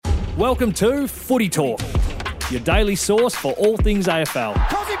Welcome to Footy Talk, your daily source for all things AFL.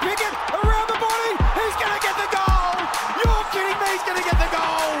 Cosy Pickett around the body. He's going to get the goal. You're kidding me. He's going to get the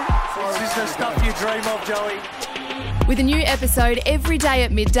goal. This is the stuff you dream of, Joey. With a new episode every day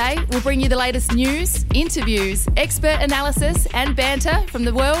at midday, we'll bring you the latest news, interviews, expert analysis and banter from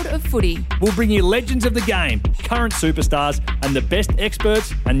the world of footy. We'll bring you legends of the game, current superstars and the best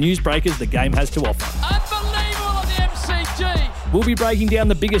experts and newsbreakers the game has to offer. Unbelievable on the MCG. We'll be breaking down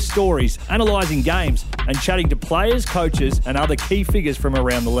the biggest stories, analysing games and chatting to players, coaches and other key figures from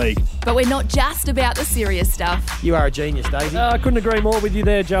around the league. But we're not just about the serious stuff. You are a genius, Daisy. I couldn't agree more with you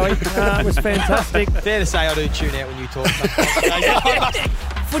there, Joey. It was fantastic. Fair to say I do tune out when you talk sometimes.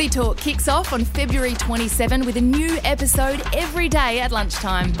 Footy Talk kicks off on February 27 with a new episode every day at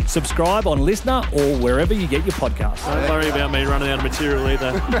lunchtime. Subscribe on Listener or wherever you get your podcasts. Don't worry about me running out of material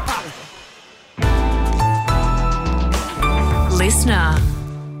either. Listener.